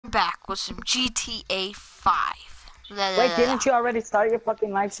back with some GTA 5. Wait, didn't you already start your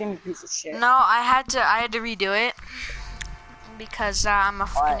fucking live stream, you piece of shit? No, I had to redo it because I'm a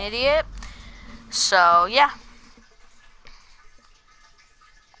fucking Alright. idiot. So yeah.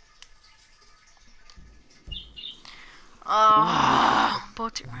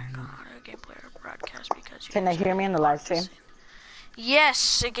 Both gameplay or broadcast because you Can they hear me in the live stream?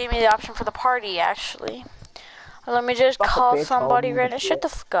 Yes, it gave me the option for the party actually. Let me just Fuck a call bitch, hold somebody me right the now. Shut shit. the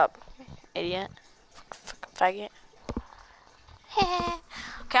fuck up, idiot. Fucking faggot.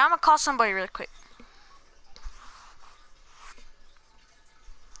 Okay, I'm gonna call somebody really quick.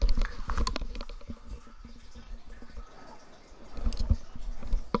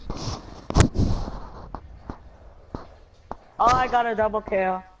 Oh, I got a double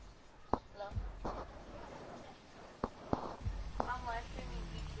kill.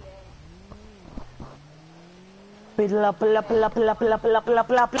 Pila pila pila pila pila pila pila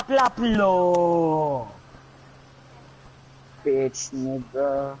pila pila pila pila. Bitch,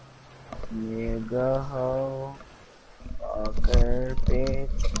 nigga, nigga, hoe, fucker,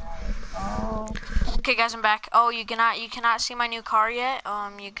 bitch, oh. Okay, guys, I'm back. Oh, you cannot see my new car yet.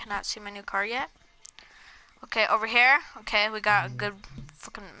 You cannot see my new car yet. Okay, over here. Okay, we got a good,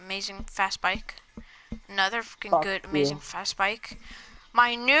 fucking amazing fast bike. Another fucking Fuck good, amazing you. fast bike.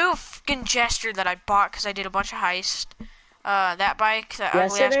 My new fucking Jester that I bought because I did a bunch of heist. That bike, that ugly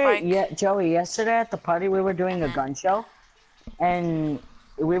ass Yesterday, bike. yeah, Joey. Yesterday at the party, we were doing a And then gun show, and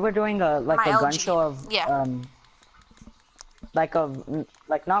we were doing my a gun LG. show of Yeah, like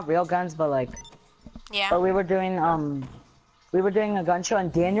not real guns, but yeah. we were doing a gun show,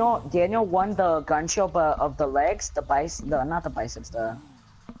 and Daniel won the gun show, but of the legs, not the biceps,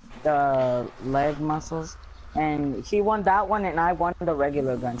 the leg muscles, and he won that one, and I won the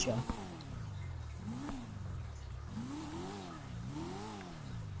regular gun show.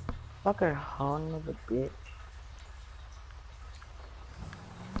 Fucker, hon of a bitch.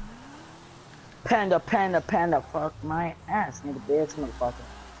 Panda, panda, panda, fuck my ass, nigga, bitch, motherfucker.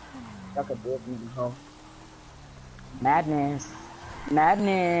 Fuck a bitch, nigga, hoe. Madness.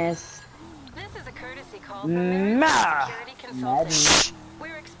 Madness. This is a courtesy call from Maritime Nah. Security Consulting. Madness.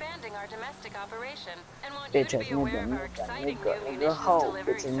 We're expanding our domestic operation and want you Bitch to ass be nigga, aware of our nigga, exciting nigga, new nigga, munitions hoe. Bitch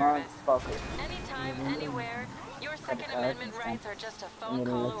delivery ass service. motherfucker. Anytime, anywhere, your Credit Second card, Amendment stamp. rights are just a I'm phone gonna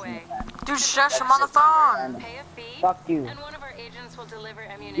call listen to away. that. Dude, Simply shush, call I'm on this the That's number, phone. pay a fee, fuck you. and one of our agents will deliver You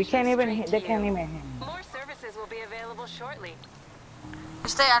ammunition can't even, straight to they can't you. even hear me. More services will be available shortly.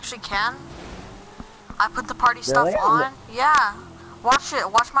 Yes, they actually can. I put the party stuff Really? on. Yeah. Watch it.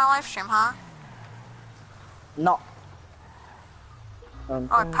 Watch my live stream, huh? No. Oh,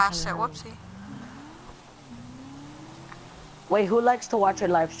 I passed it. Whoopsie. Wait, who likes to watch your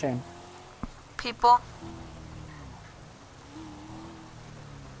live stream? People.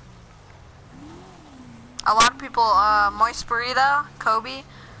 A lot of people, Moist Burrito, Kobe,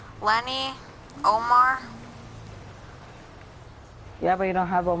 Lenny, Omar. Yeah, but you don't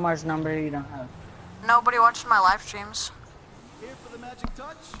have Omar's number, you don't have. Nobody watches my live streams. Here for the magic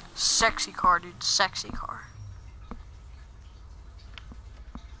touch? Sexy car, dude. Sexy car.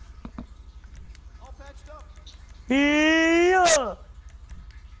 All patched up. Yeah!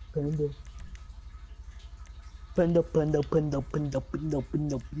 Panda. Panda, panda, panda, panda, panda,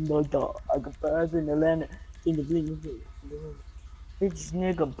 panda, panda. I got pass in Atlanta. In the bitch,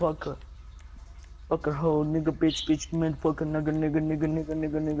 nigga, fucker. Fucker, hoe, nigga, bitch, motherfucker, nigga, nigga, nigga, nigga,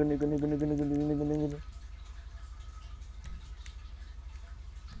 nigga, nigga, nigga, nigga, nigga, nigga, nigga, nigga, nigga.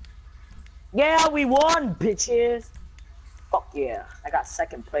 Yeah, we won, bitches. Fuck yeah, I got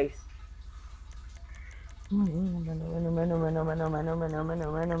second place.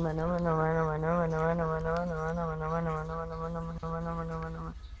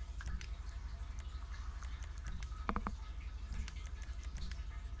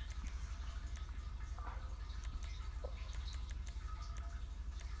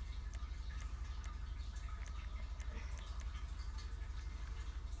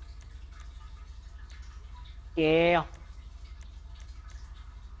 Yeah.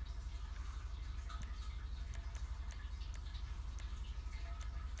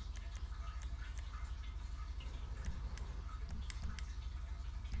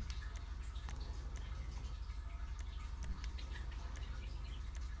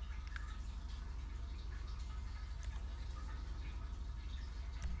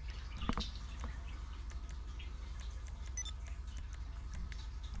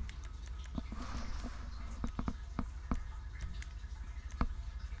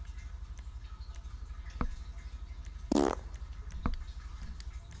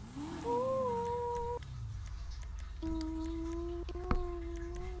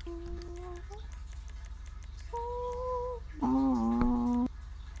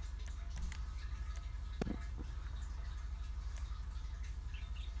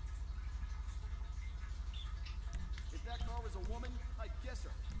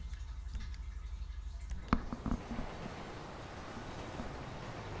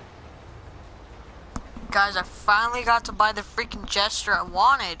 Guys, I finally got to buy the freaking Jester I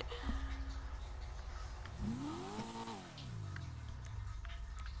wanted.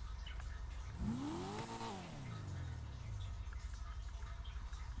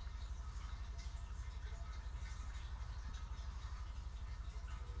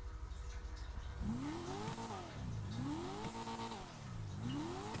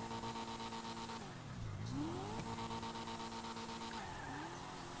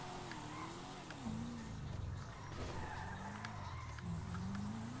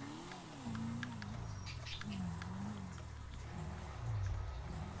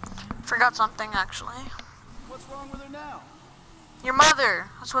 Forgot something, actually. What's wrong with her now? Your mother.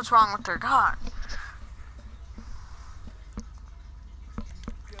 That's what's wrong with her. God.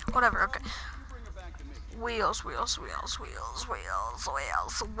 Whatever, okay. You bring her back to me. Wheels, wheels, wheels, wheels, wheels,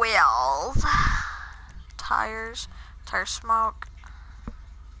 wheels, wheels. Tires. Tire smoke.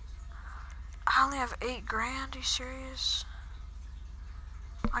 I only have 8 grand. Are you serious?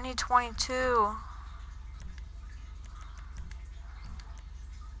 I need 22.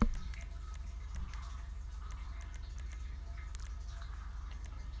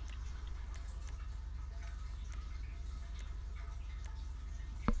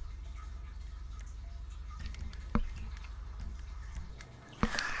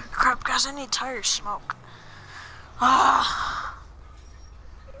 Crap, guys, I need tire smoke. Ah.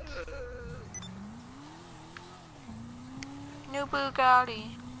 New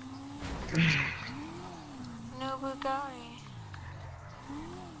Bugatti. New Bugatti.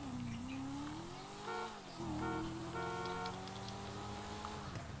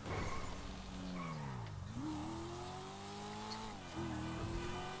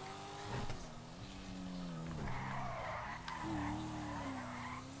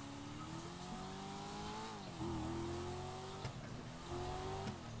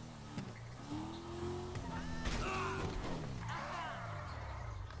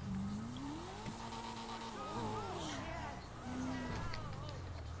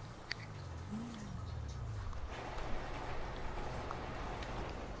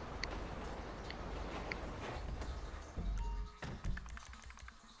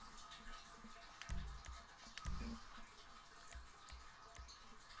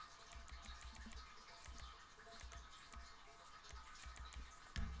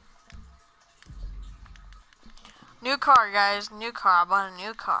 New car, guys. New car. I bought a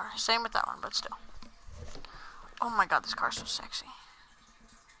new car. Same with that one, but still. Oh my god, this car's so sexy.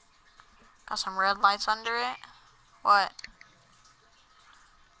 Got some red lights under it. What?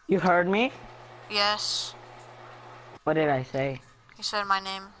 You heard me? Yes. What did I say? You said my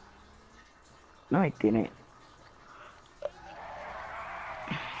name. No, I didn't.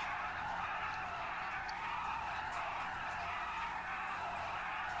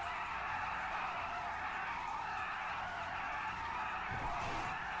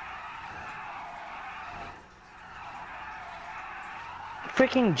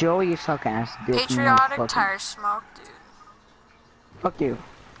 Freaking Joey, you suck ass dick. Patriotic motherfucker. tire smoke, dude. Fuck you.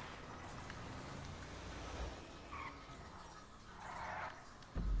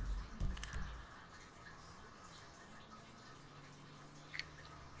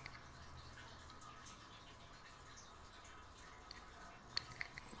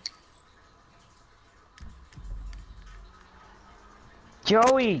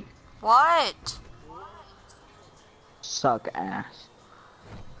 Joey! What? Suck ass.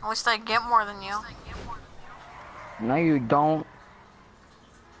 At least I get more than you. No, you don't.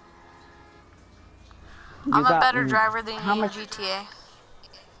 You I'm a got- better driver than how you in much? GTA.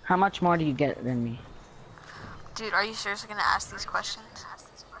 How much more do you get than me? Dude, are you seriously gonna ask these questions?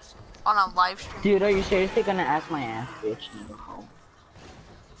 On a live stream? Dude, are you seriously gonna ask my ass, bitch? No.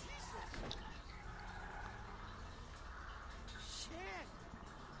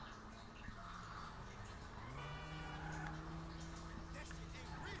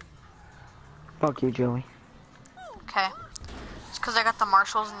 Fuck you, Joey. Okay. It's because I got the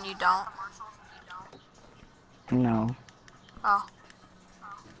marshals and you don't. No. Oh.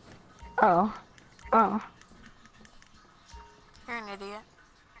 Oh. Oh. You're an idiot.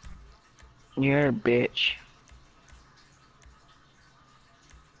 You're a bitch.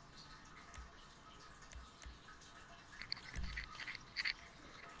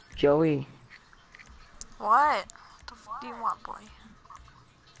 Joey. What? What the fuck do you want, boy?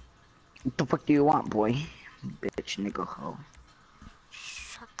 What the fuck do you want, boy? Bitch, nigga, hoe.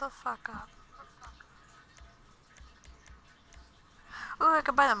 Shut the fuck up. Ooh, I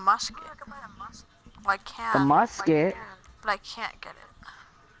could buy the musket. Well, I can. The musket? But I can't get it.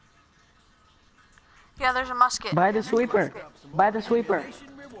 Yeah, there's a musket. Buy the sweeper. Buy the sweeper.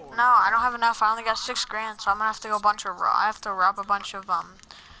 No, I don't have enough. I only got 6 grand, so I'm gonna have to go I have to rob a bunch of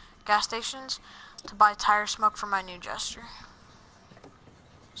gas stations to buy tire smoke for my new Jester.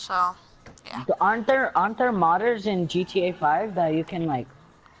 So, yeah. Aren't there modders in GTA 5 that you can like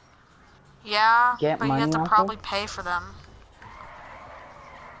Yeah, get but you have money to off probably of? pay for them.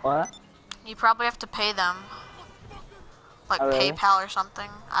 What? You probably have to pay them. Like Oh, really? PayPal or something.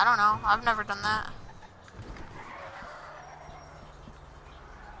 I don't know. I've never done that.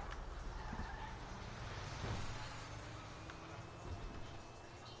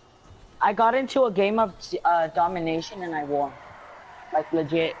 I got into a game of domination and I won. Like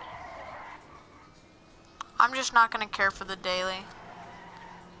legit. I'm just not gonna care for the daily.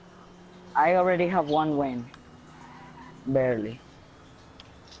 I already have 1 win. Barely.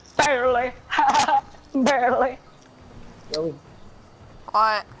 Barely. Barely. Joey.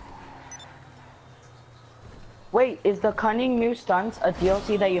 What? Wait, is the Cunning New Stunts a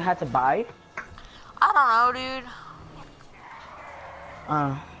DLC that you had to buy? I don't know, dude.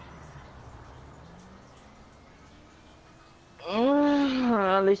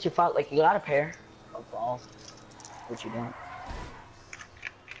 At least you felt like you got a pair of balls, which you don't.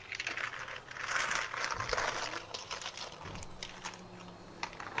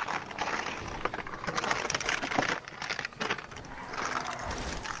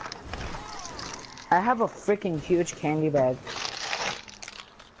 I have a freaking huge candy bag.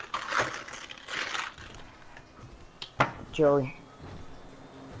 Joey.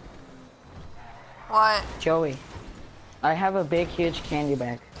 What? Joey. I have a big, huge candy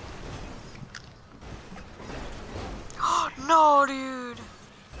bag. No, dude.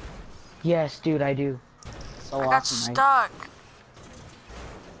 Yes, dude, I do. So I got awesome, right? stuck.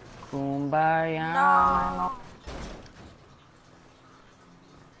 Kumbaya. No.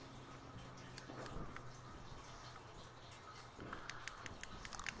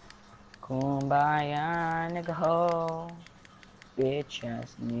 Kumbaya, nigga ho. Bitch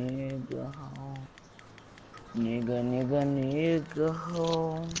ass nigga ho. Nigga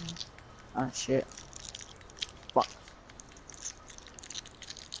ho. Ah, shit. Fuck.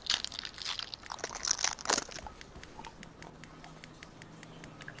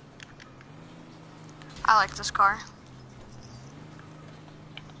 I like this car.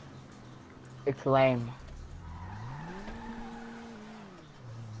 It's lame.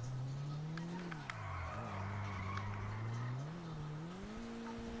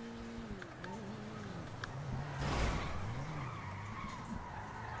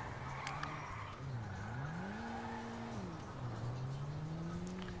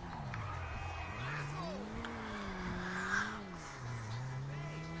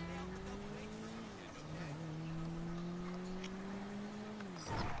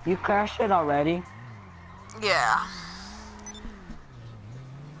 You crashed it already? Yeah.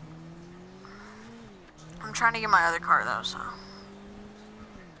 I'm trying to get my other car though, so.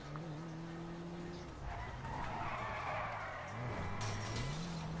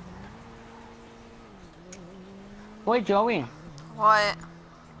 Wait, Joey. What?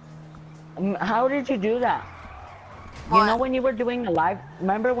 How did you do that? What? You know when you were doing the live,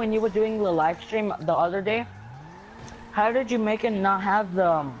 remember when you were doing the live stream the other day? How did you make it not have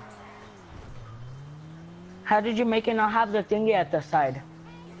the, how did you make it not have the thingy at the side?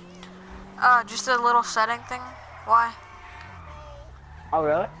 Just a little setting thing. Why? Oh,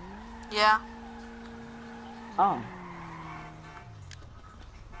 really? Yeah. Oh. Man,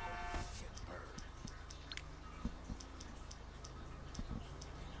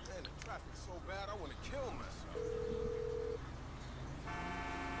 the traffic's so bad, I want to kill myself.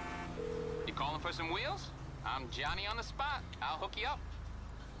 You calling for some wheels? I'm Johnny on the spot. I'll hook you up.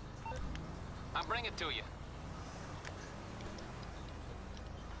 I'll bring it to you.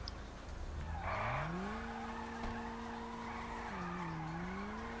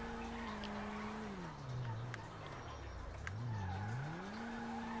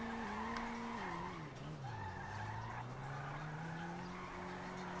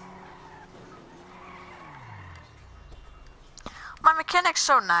 My mechanic's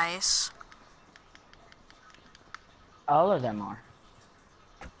so nice. All of them are.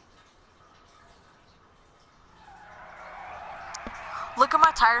 Look at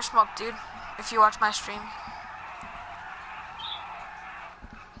my tire smoke, dude. If you watch my stream.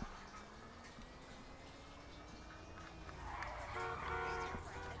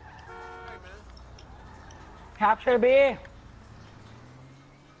 Capture B.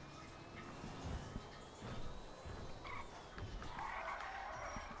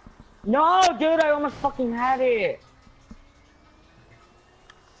 No, dude, I almost fucking had it.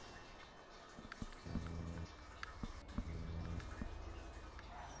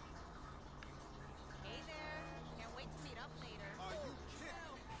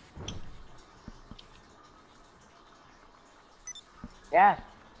 Yeah.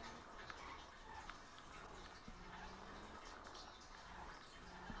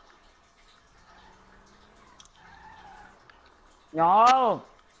 No.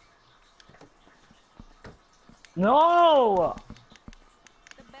 No.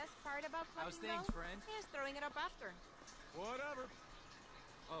 The best part about How's fucking things, though friend? is throwing it up after. Whatever.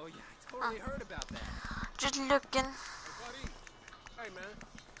 Oh yeah, I totally heard about that. Just looking. Hey, buddy. Hey, man.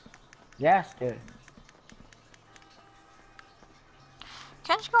 Yes, dude.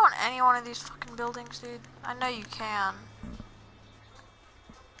 Can't you go on any one of these fucking buildings, dude? I know you can.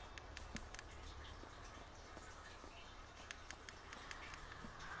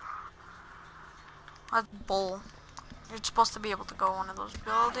 That's bull. You're supposed to be able to go one of those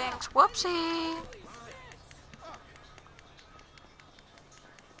buildings. Whoopsie!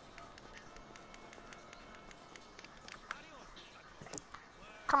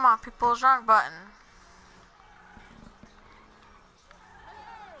 Come on, people, it's wrong button.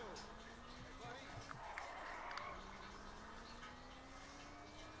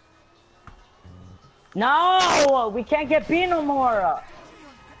 No, we can't get B no more. Tell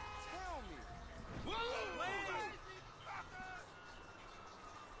me.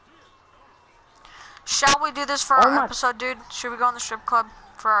 Shall we do this for Oh our my- episode, dude? Should we go in the strip club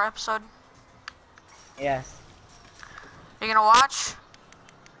for our episode? Yes. You gonna watch?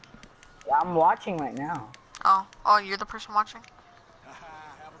 Yeah, I'm watching right now. Oh, you're the person watching?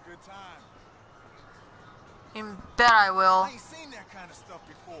 Have a good time. You bet I will. I ain't seen that kind of stuff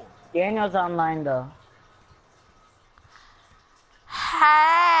before. Daniel's online though.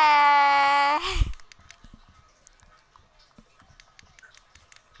 Hey!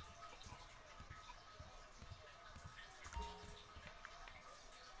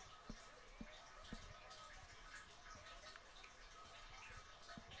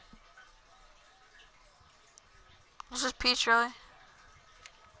 This is Peach, really?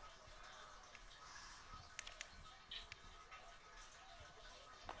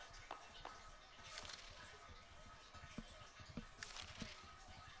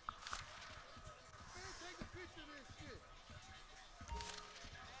 Man, take a picture of this shit.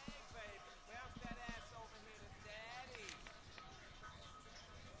 Hey, baby, bounce that ass over here to daddy.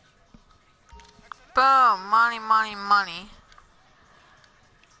 Boom! Money, money, money.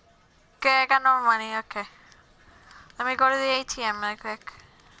 Okay, I got no money, okay. Let me go to the ATM really quick.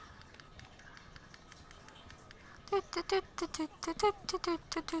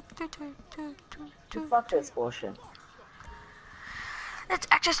 Fuck this bullshit. Let's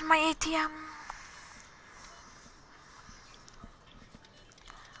access my ATM.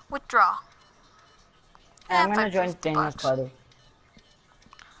 Withdraw. Hey, I'm And gonna join 50 Daniel's bucks. party.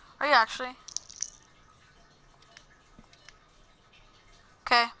 Are you actually?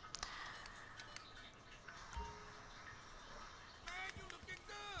 Okay. Man, you looking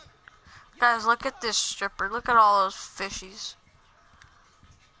good. Guys, look at this stripper. Look at all those fishies.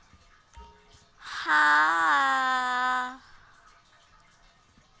 Ha.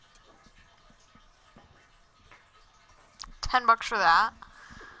 $10 for that.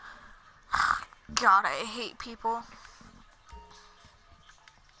 God, I hate people.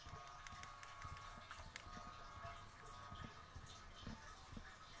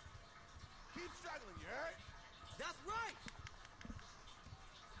 Keep struggling, you heard? That's right.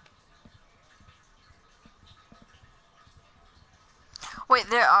 Wait,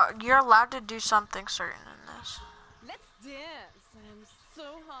 you're allowed to do something certain in this. Let's dance. I'm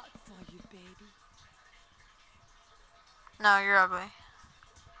so hot for you, baby. No, you're ugly.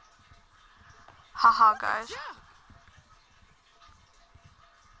 Haha, guys. Yeah.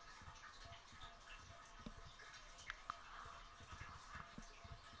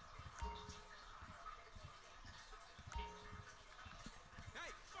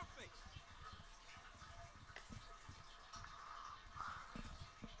 Hey, fuckface.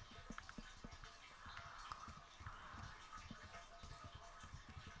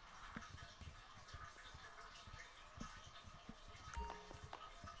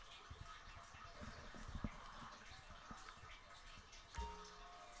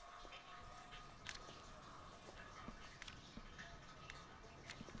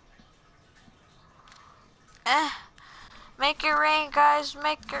 Make it rain, guys.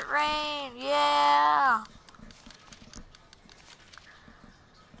 Make it rain. Yeah.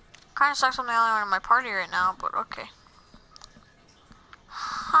 Kind of sucks I'm the only one in my party right now, but okay.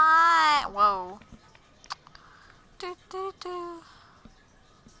 Hi. Whoa. Do do do.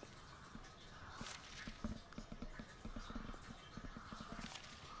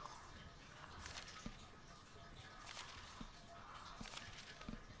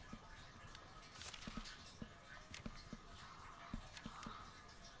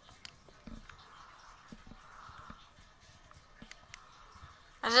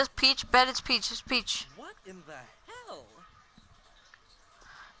 Is this Peach? Bet it's Peach. It's Peach. What in the hell?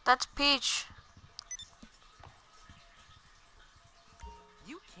 That's Peach.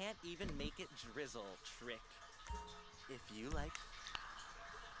 You can't even make it drizzle, Trick. If you like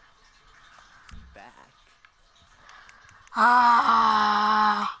back.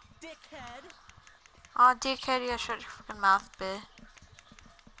 Ah. Dickhead! Oh, dickhead, you gotta shut your fucking mouth, bitch.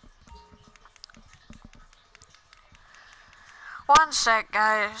 One sec,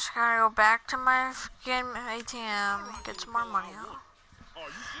 guys. Gotta go back to my fucking ATM. Get some more money out. Are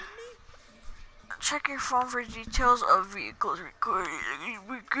you kidding me? Check your phone for details of vehicles recorded. Next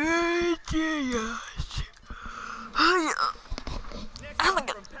up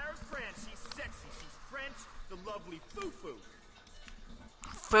from Paris, France. She's sexy. She's French. The lovely Fufu.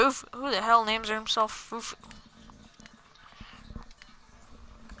 Foof? Who the hell names himself Foof?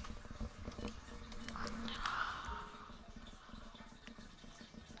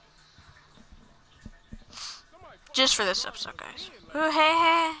 Just for this episode, guys. Ooh,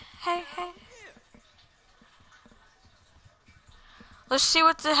 hey. Let's see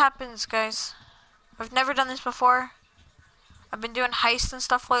what happens, guys. I've never done this before. I've been doing heists and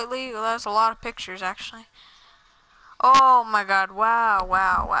stuff lately. Well, that's a lot of pictures, actually. Oh my god, wow.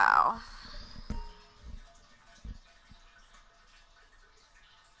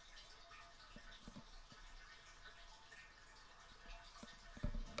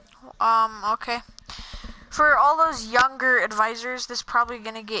 Okay. For all those younger advisors, this is probably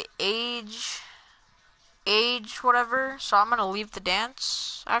gonna get age whatever, so I'm gonna leave the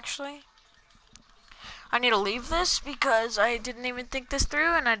dance, actually. I need to leave this because I didn't even think this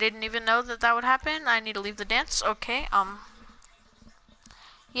through and I didn't even know that would happen. I need to leave the dance. Okay,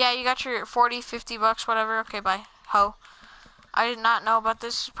 yeah, you got your 40, 50 bucks, whatever. Okay, bye. Ho. I did not know about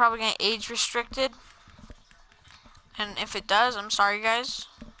this. It's probably gonna age restricted. And if it does, I'm sorry, guys.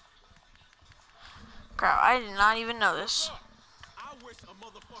 Crap, I did not even know this. I wish a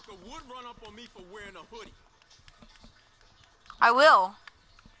motherfucker would run up on me for wearing a hoodie. I will.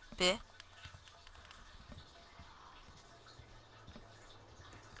 Bitch.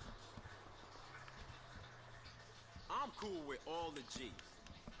 I'm cool with all the G's.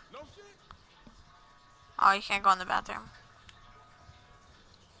 No shit? Oh, you can't go in the bathroom.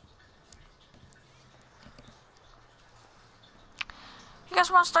 You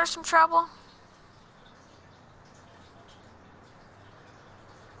guys want to start some trouble?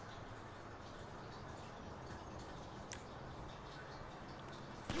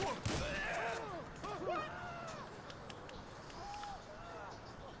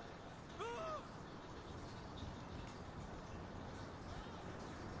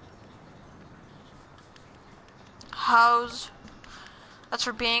 Hoes. That's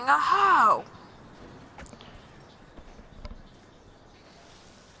for being a hoe.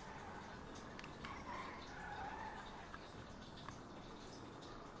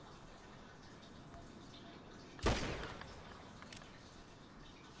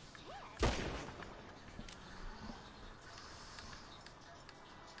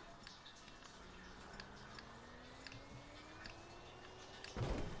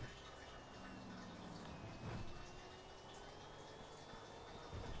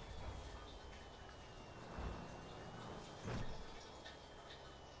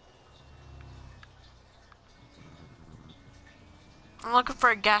 I'm looking for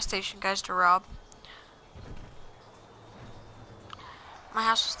a gas station, guys, to rob. My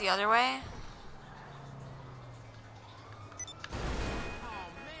house is the other way.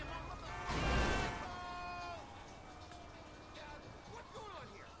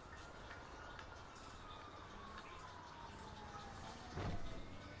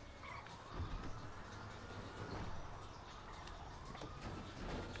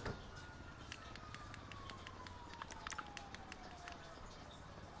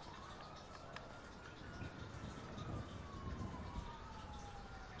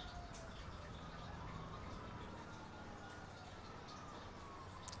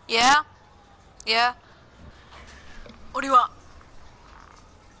 Yeah? Yeah? What do you want?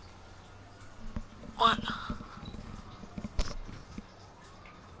 What?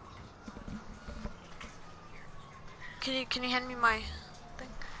 Can you hand me my thing?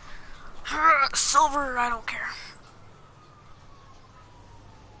 Silver, I don't care.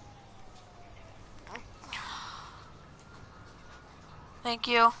 Thank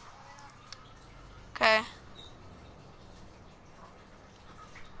you. Okay.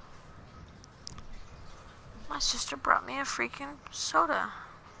 My sister brought me a freaking soda.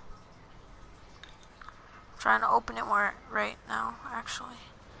 I'm trying to open it right now, actually.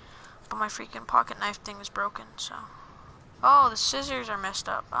 But my freaking pocket knife thing is broken, so. Oh, the scissors are messed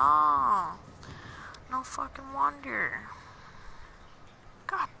up. Oh, no fucking wonder.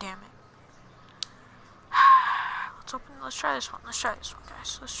 God damn it. Let's try this one. Let's try this one,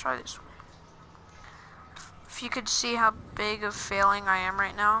 guys. Let's try this one. If you could see how big of failing I am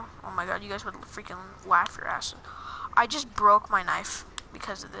right now, oh my god, you guys would freaking laugh your asses. I just broke my knife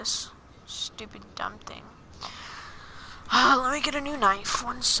because of this stupid dumb thing. Let me get a new knife.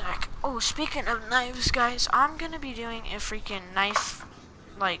 One sec. Oh, speaking of knives, guys, I'm gonna be doing a freaking knife,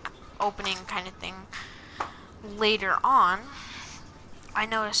 like, opening kind of thing later on. I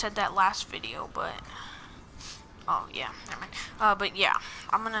know I said that last video, but... Oh, yeah, never mind. But yeah,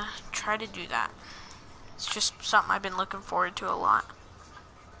 I'm gonna try to do that. It's just something I've been looking forward to a lot.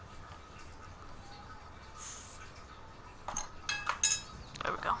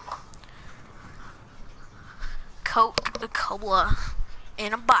 There we go. Coca-Cola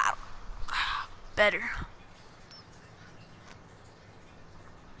in a bottle. Better.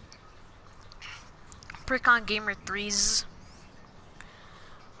 Brick on Gamer 3s.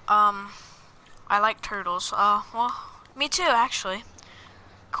 I like turtles. Well, me too, actually.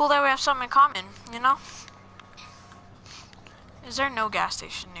 Cool that we have something in common, you know? Is there no gas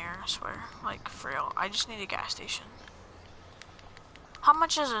station near? I swear. Like, for real. I just need a gas station. How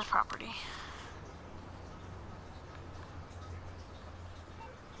much is this property?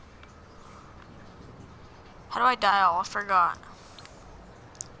 How do I dial? I forgot.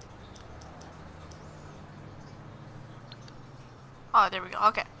 Oh, there we go.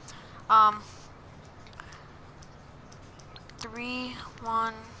 Okay.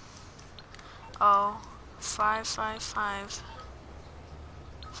 310-555-5.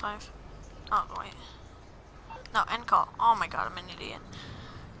 Oh wait. No, end call. Oh my god, I'm an idiot.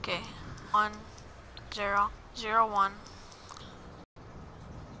 Okay. 1001.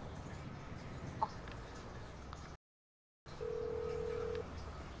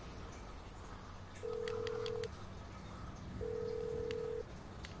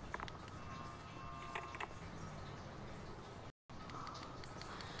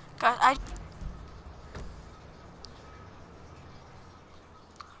 Guys,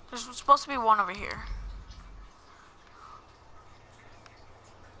 there's supposed to be one over here.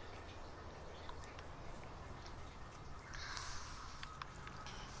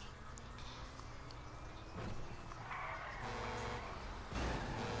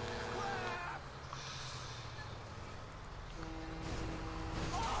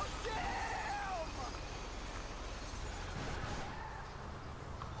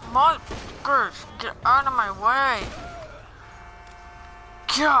 Muggers, get out of my way.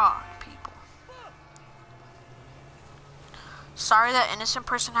 God, people. Sorry that innocent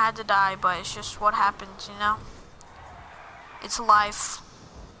person had to die, but it's just what happens, you know? It's life.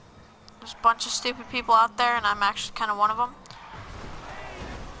 There's a bunch of stupid people out there, and I'm actually kind of one of them.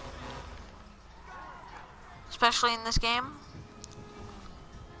 Especially in this game.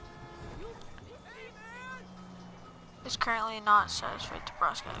 It's currently not satisfied to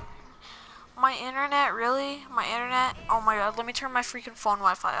broadcast. My internet, really? My internet? Oh my god, let me turn my freaking phone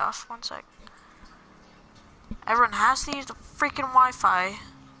Wi-Fi off. One sec. Everyone has to use the freaking Wi-Fi.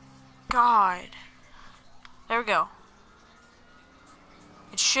 God. There we go.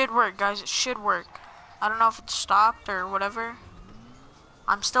 It should work, guys. It should work. I don't know if it's stopped or whatever.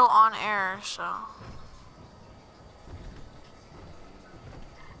 I'm still on air, so...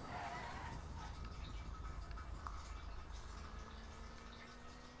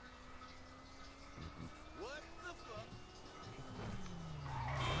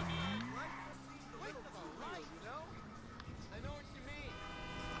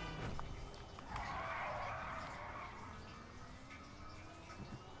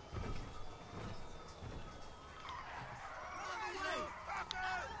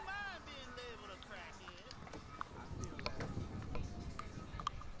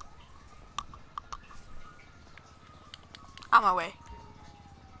 On my way.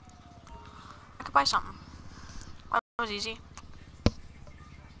 I could buy something. That was easy.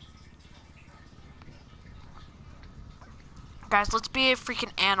 Guys, let's be a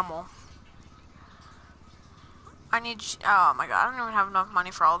freaking animal. I need... Oh my god, I don't even have enough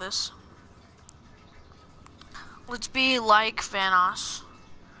money for all this. Let's be like Vanoss.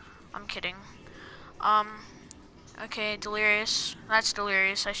 I'm kidding. Okay, Delirious. That's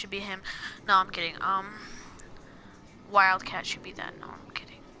Delirious. I should be him. No, I'm kidding. Wildcat should be that. No, I'm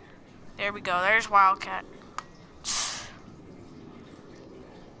kidding. There we go. There's Wildcat.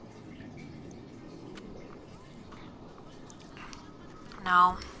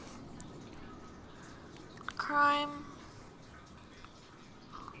 No. Crime.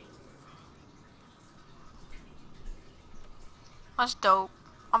 That's dope.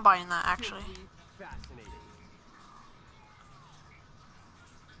 I'm buying that actually. Simply fascinating.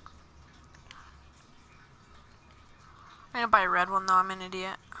 I need to buy a red one though, I'm an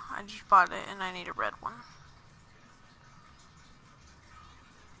idiot. I just bought it and I need a red one.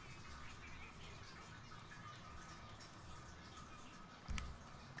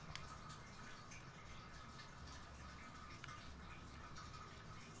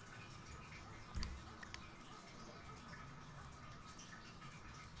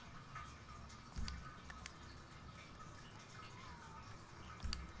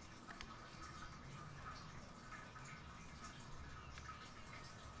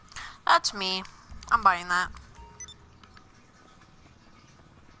 That's me. I'm buying that.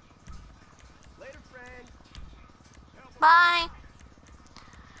 Later, friend. Bye!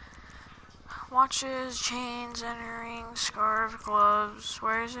 Watches, chains, earrings, scarves, gloves.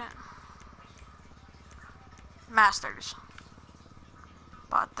 Where is it? Masters.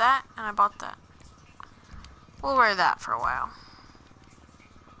 Bought that, and I bought that. We'll wear that for a while.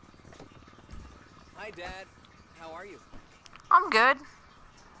 Hi, Dad. How are you? I'm good.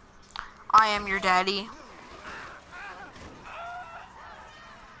 I am your daddy.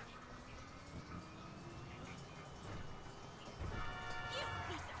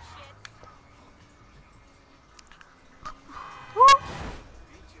 Woo.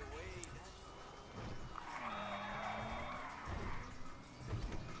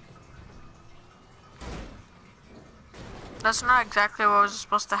 That's not exactly what was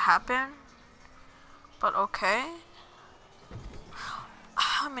supposed to happen, but okay.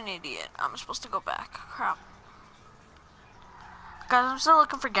 I'm an idiot. I'm supposed to go back. Crap. Guys, I'm still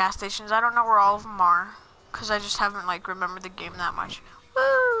looking for gas stations. I don't know where all of them are, because I just haven't, like, remembered the game that much.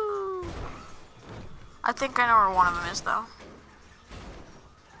 Woo! I think I know where one of them is, though.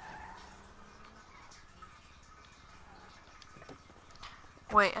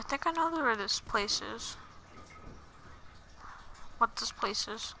 Wait, I think I know where this place is. What this place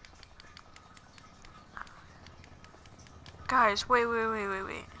is. Guys, wait.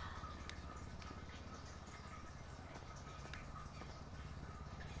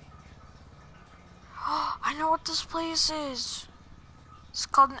 I know what this place is. It's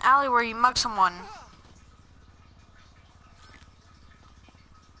called an alley where you mug someone.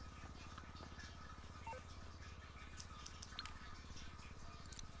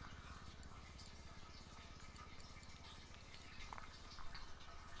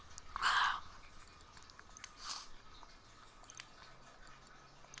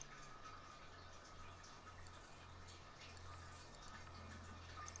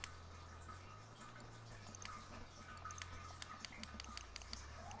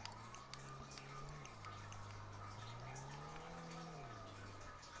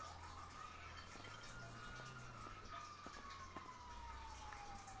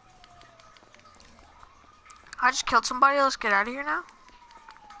 I just killed somebody. Let's get out of here now.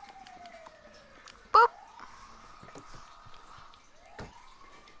 Boop.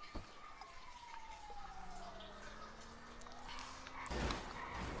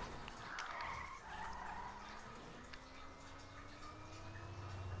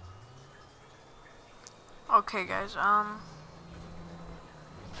 Okay, guys,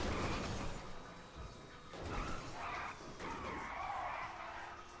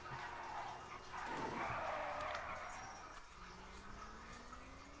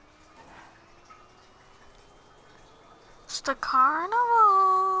 it's the carnival.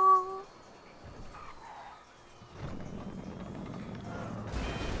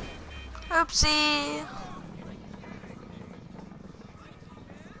 Oopsie.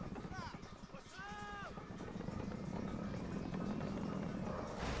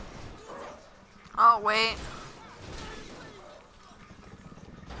 Oh, wait.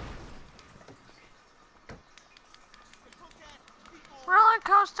 Roller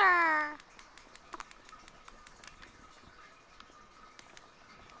coaster.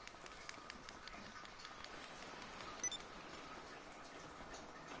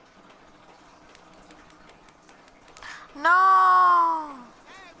 No.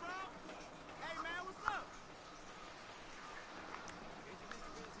 Hey, bro. Hey, man, what's up?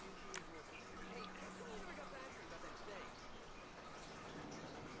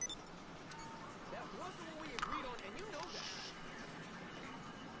 That wasn't what we agreed on, and you know that.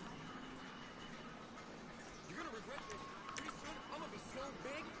 You're gonna regret this. Pretty soon, I'm gonna be so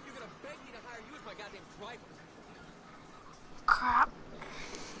big, you're gonna beg me to hire you as my goddamn driver. Crap.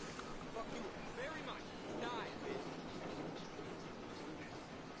 Fuck you very much. Die, bitch.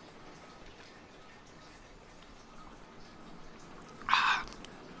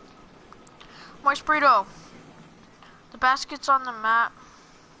 Moist burrito. The basket's on the map.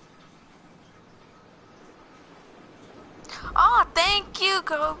 Oh, thank you,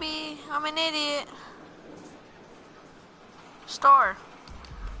 Kobe. I'm an idiot. Store.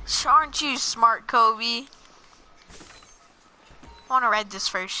 Aren't you smart, Kobe? I want to read this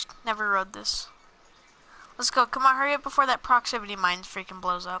first. Never read this. Let's go. Come on, hurry up before that proximity mine freaking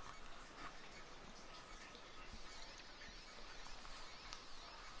blows up.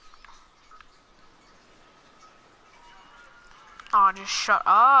 Oh, just shut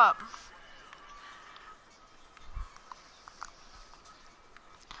up.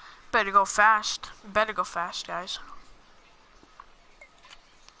 Better go fast. Better go fast, guys.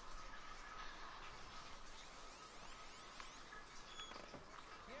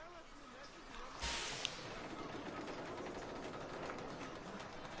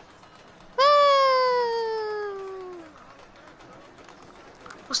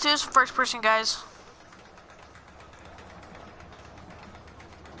 Let's do this first person, guys.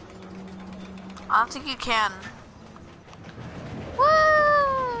 I don't think you can. Woo!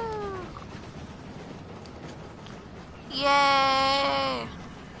 Yay!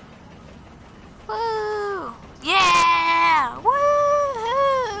 Woo! Yeah!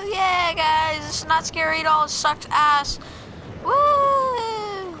 Woo! Yeah, guys, it's not scary at all. It sucks ass. Woo!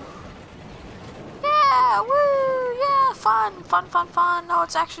 Yeah! Woo! Yeah! Fun! Fun! Fun! Fun! No,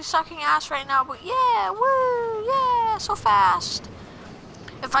 it's actually sucking ass right now, but yeah! Woo! Yeah! So fast.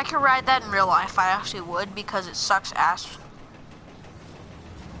 If I could ride that in real life, I actually would, because it sucks ass.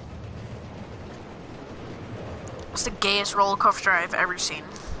 It's the gayest roller coaster I've ever seen.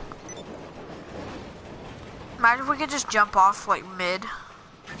 Imagine if we could just jump off like mid.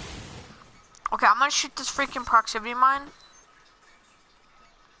 Okay, I'm gonna shoot this freaking proximity mine.